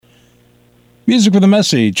Music with a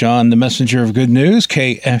message on the Messenger of Good News,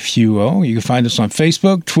 KFUO. You can find us on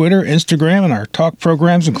Facebook, Twitter, Instagram, and our talk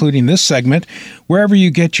programs, including this segment, wherever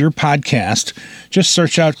you get your podcast. Just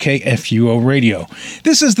search out KFUO Radio.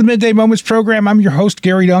 This is the Midday Moments program. I'm your host,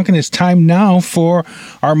 Gary Duncan. It's time now for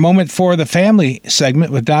our Moment for the Family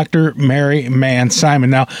segment with Dr. Mary Manz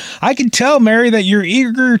Simon. Now, I can tell, Mary, that you're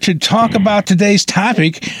eager to talk about today's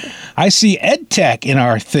topic. I see EdTech in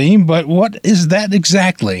our theme, but what is that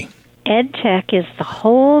exactly? EdTech is the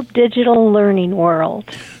whole digital learning world.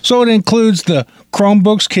 So it includes the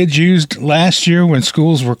Chromebooks kids used last year when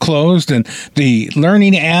schools were closed and the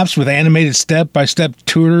learning apps with animated step-by-step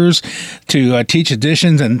tutors to teach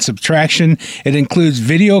additions and subtraction. It includes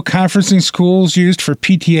video conferencing schools used for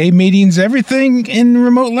PTA meetings, everything in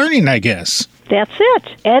remote learning, I guess. That's it.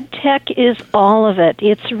 EdTech is all of it.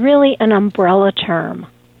 It's really an umbrella term.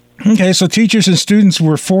 Okay, so teachers and students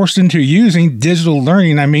were forced into using digital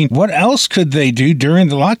learning. I mean, what else could they do during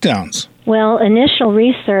the lockdowns? Well, initial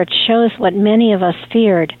research shows what many of us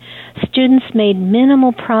feared. Students made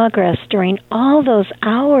minimal progress during all those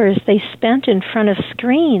hours they spent in front of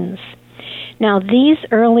screens. Now, these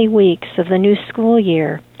early weeks of the new school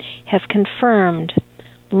year have confirmed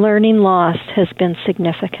learning loss has been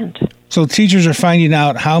significant. So teachers are finding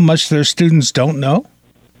out how much their students don't know?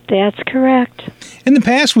 That's correct. In the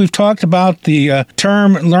past, we've talked about the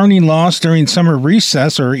term learning loss during summer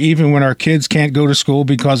recess, or even when our kids can't go to school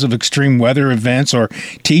because of extreme weather events or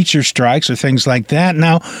teacher strikes or things like that.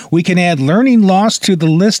 Now, we can add learning loss to the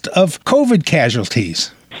list of COVID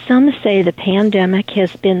casualties. Some say the pandemic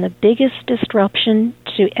has been the biggest disruption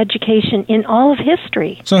to education in all of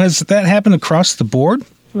history. So has that happened across the board?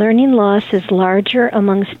 Learning loss is larger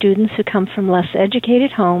among students who come from less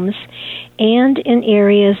educated homes and in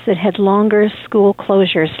areas that had longer school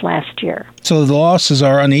closures last year. So the losses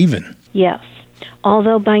are uneven? Yes.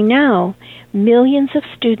 Although by now, millions of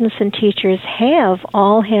students and teachers have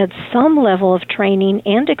all had some level of training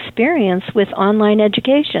and experience with online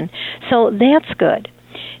education. So that's good.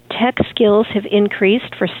 Tech skills have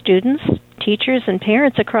increased for students, teachers, and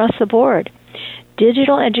parents across the board.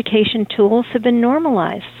 Digital education tools have been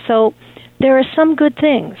normalized, so there are some good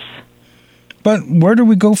things. But where do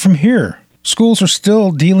we go from here? Schools are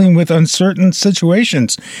still dealing with uncertain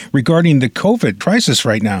situations regarding the COVID crisis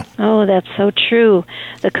right now. Oh, that's so true.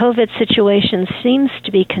 The COVID situation seems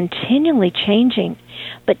to be continually changing.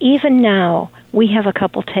 But even now, we have a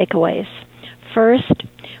couple takeaways. First,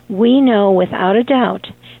 we know without a doubt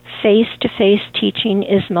face-to-face teaching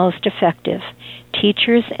is most effective.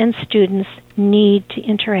 Teachers and students need to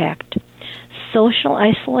interact. Social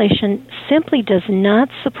isolation simply does not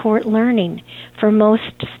support learning for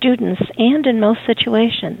most students and in most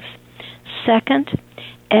situations. Second,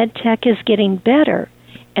 EdTech is getting better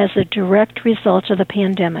as a direct result of the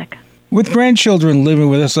pandemic. With grandchildren living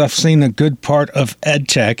with us, I've seen a good part of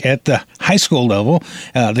EdTech at the high school level.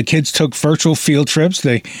 The kids took virtual field trips.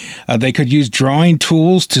 They could use drawing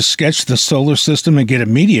tools to sketch the solar system and get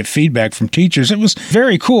immediate feedback from teachers. It was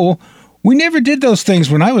very cool. We never did those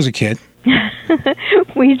things when I was a kid.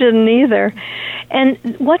 We didn't either. And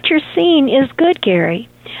what you're seeing is good, Gary.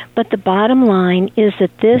 But the bottom line is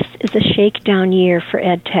that this is a shakedown year for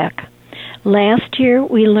EdTech. Last year,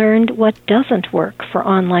 we learned what doesn't work for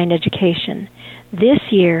online education. This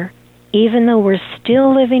year, even though we're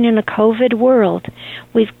still living in a COVID world,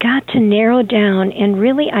 we've got to narrow down and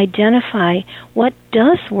really identify what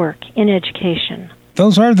does work in education.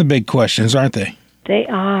 Those are the big questions, aren't they? They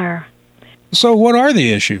are. So what are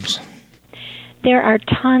the issues? There are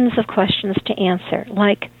tons of questions to answer,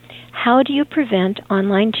 like how do you prevent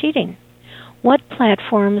online cheating? What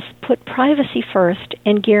platforms put privacy first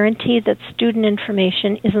and guarantee that student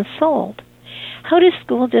information isn't sold? How do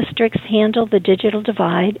school districts handle the digital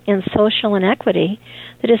divide and social inequity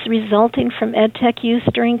that is resulting from EdTech use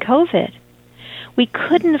during COVID? We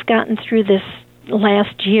couldn't have gotten through this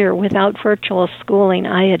last year without virtual schooling,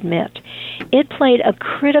 I admit. It played a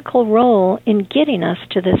critical role in getting us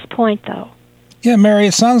to this point, though. Yeah, Mary,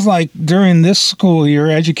 it sounds like during this school year,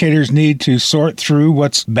 educators need to sort through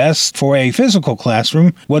what's best for a physical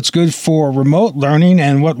classroom, what's good for remote learning,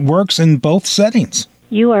 and what works in both settings.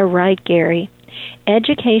 You are right, Gary.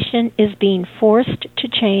 Education is being forced to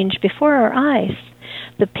change before our eyes.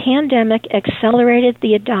 The pandemic accelerated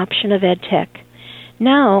the adoption of EdTech.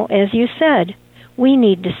 Now, as you said, we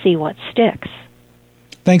need to see what sticks.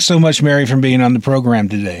 Thanks so much, Mary, for being on the program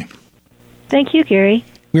today. Thank you, Gary.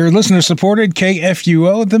 We are listener-supported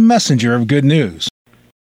KFUO, the messenger of good news.